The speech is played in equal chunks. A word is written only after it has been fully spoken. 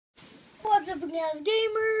up, guys,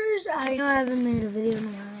 gamers? I know I haven't made a video in a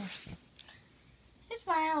while. It's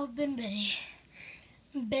fine, I've been busy.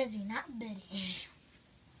 Busy, not bitty.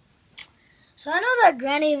 So I know that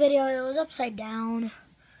granny video, it was upside down.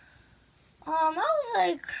 That was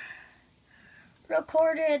like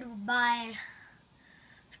recorded by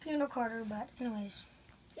screen recorder, but anyways,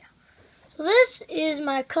 yeah. So this is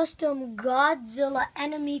my custom Godzilla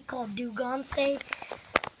enemy called Duganthe.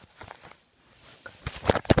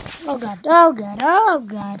 Oh god, oh god, oh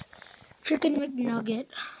god. Chicken McNugget.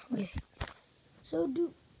 Okay. So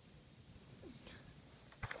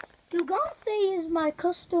Duganthe is my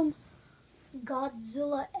custom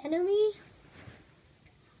Godzilla enemy.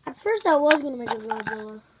 At first I was gonna make a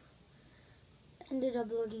Godzilla. Ended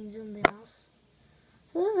up looking something else.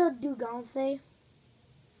 So this is a Duganthe.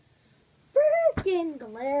 Freaking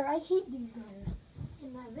glare. I hate these glares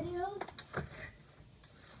in my videos.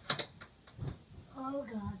 Oh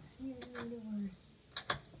god, you made it worse.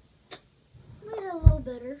 Made it a little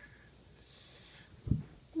better.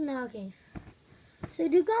 No, okay. So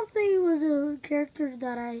Duganthe was a character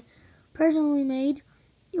that I personally made.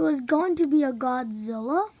 It was going to be a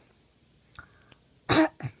Godzilla.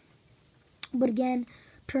 But again,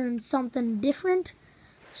 turned something different.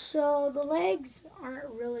 So the legs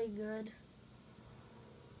aren't really good.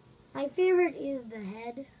 My favorite is the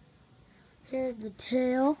head. Here's the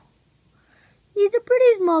tail. He's a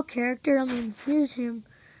pretty small character. I mean, here's him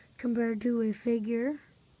compared to a figure.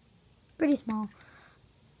 Pretty small.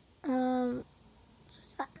 And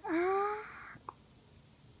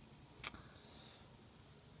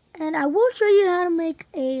I will show you how to make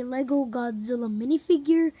a Lego Godzilla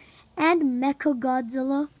minifigure and Mecha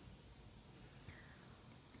Godzilla.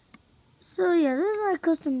 So yeah, this is my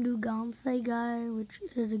custom Duganthe guy, which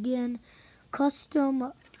is again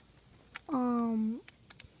custom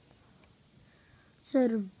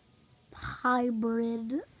sort of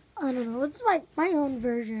hybrid. I don't know, it's like my own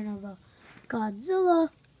version of a Godzilla.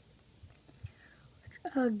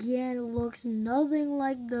 Which again looks nothing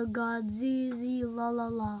like the Godzilla la la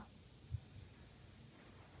la.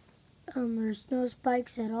 There's no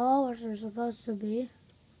spikes at all, which they're supposed to be.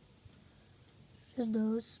 Just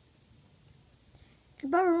those.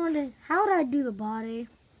 You're probably wondering, how did I do the body?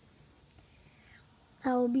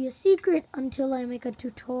 That will be a secret until I make a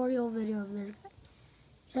tutorial video of this guy.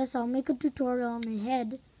 Yes, I'll make a tutorial on the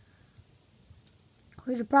head.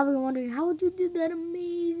 Because you're probably wondering, how would you do that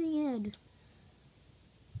amazing head?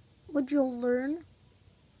 What you'll learn.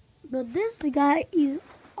 But this guy is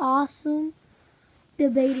awesome.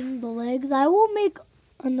 Debating the legs. I will make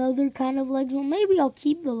another kind of legs. Well, maybe I'll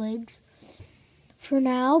keep the legs for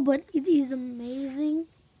now, but it is amazing.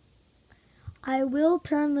 I will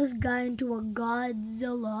turn this guy into a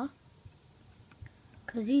Godzilla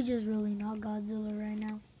because he's just really not Godzilla right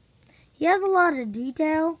now. He has a lot of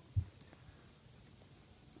detail,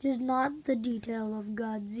 just not the detail of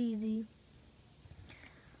Godzilla.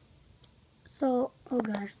 So, oh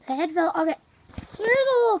gosh, the head fell. Okay, so here's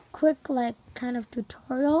a little quick, kind of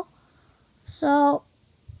tutorial. So,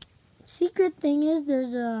 secret thing is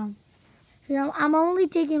there's a. Here, I'm only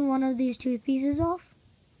taking one of these tooth pieces off.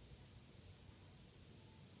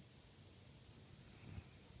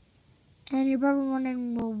 And you're probably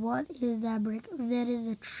wondering, well, what is that brick? That is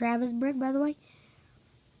a Travis brick, by the way.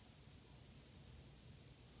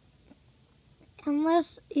 And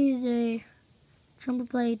this is a jumper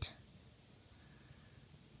plate.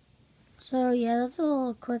 So yeah, that's a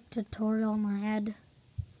little quick tutorial on my head.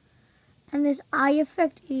 And this eye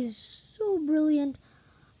effect is so brilliant.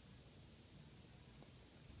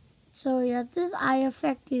 So yeah, this eye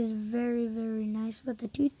effect is very, very nice with the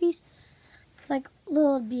toothpiece. It's like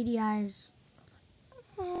little beady eyes.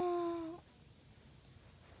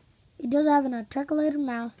 It does have an articulated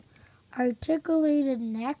mouth, articulated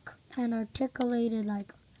neck, and articulated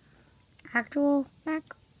actual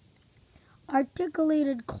neck.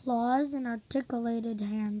 Articulated claws and articulated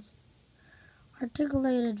hands.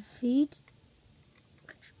 Articulated feet,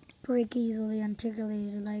 which break easily,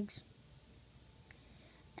 articulated legs.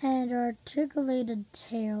 And articulated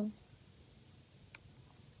tail.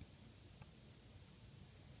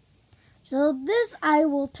 So this I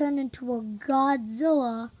will turn into a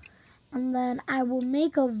Godzilla, and then I will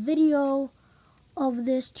make a video of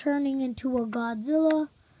this turning into a Godzilla,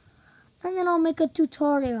 and then I'll make a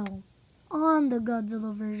tutorial on the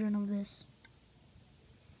Godzilla version of this.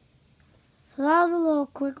 So that was a little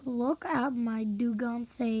quick look at my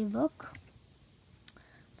Duganthe look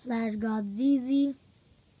 / Godzilla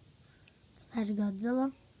 /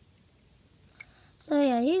 Godzilla. So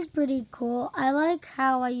yeah, he's pretty cool. I like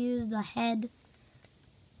how I use the head,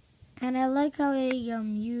 and I like how I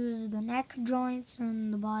use the neck joints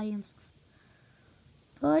and the body and stuff.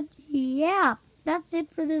 But yeah, that's it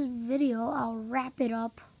for this video. I'll wrap it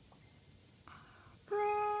up.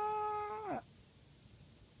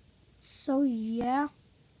 So yeah,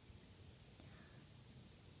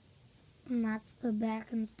 and that's the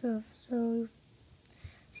back and stuff. So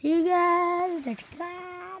see you guys next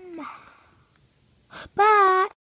time. Bye.